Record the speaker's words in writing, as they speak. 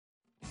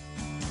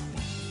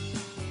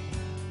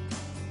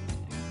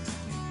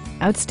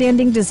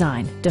Outstanding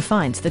design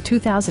defines the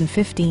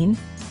 2015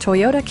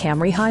 Toyota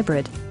Camry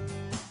Hybrid.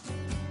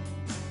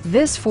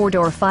 This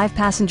four-door,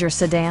 five-passenger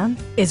sedan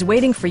is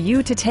waiting for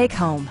you to take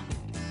home.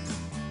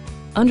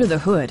 Under the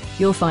hood,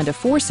 you'll find a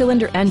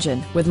four-cylinder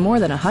engine with more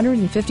than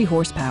 150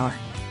 horsepower.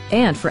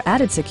 And for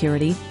added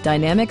security,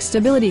 dynamic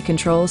stability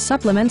control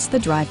supplements the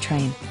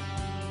drivetrain.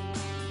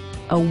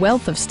 A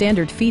wealth of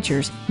standard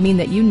features mean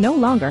that you no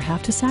longer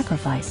have to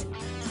sacrifice,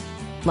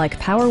 like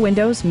power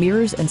windows,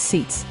 mirrors, and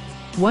seats,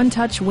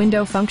 one-touch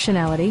window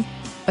functionality,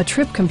 a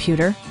trip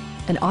computer,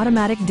 an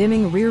automatic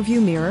dimming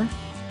rear-view mirror,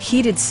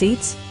 heated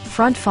seats,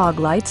 front fog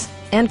lights,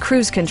 and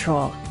cruise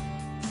control.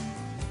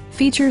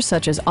 Features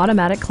such as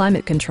automatic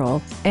climate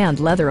control and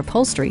leather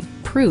upholstery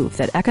prove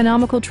that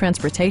economical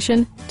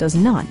transportation does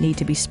not need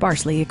to be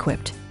sparsely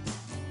equipped.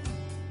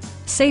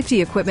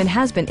 Safety equipment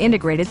has been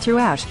integrated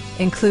throughout,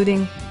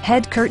 including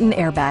head curtain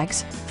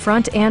airbags,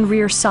 front and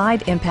rear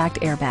side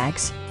impact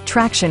airbags,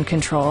 traction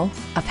control,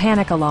 a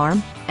panic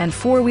alarm, and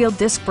four-wheel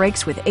disc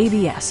brakes with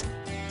ABS.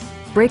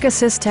 Brake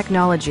Assist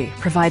technology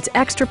provides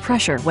extra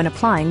pressure when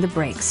applying the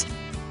brakes.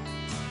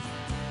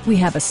 We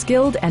have a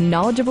skilled and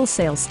knowledgeable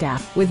sales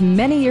staff with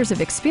many years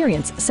of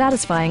experience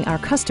satisfying our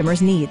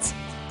customers' needs.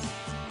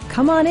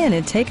 Come on in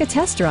and take a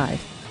test drive.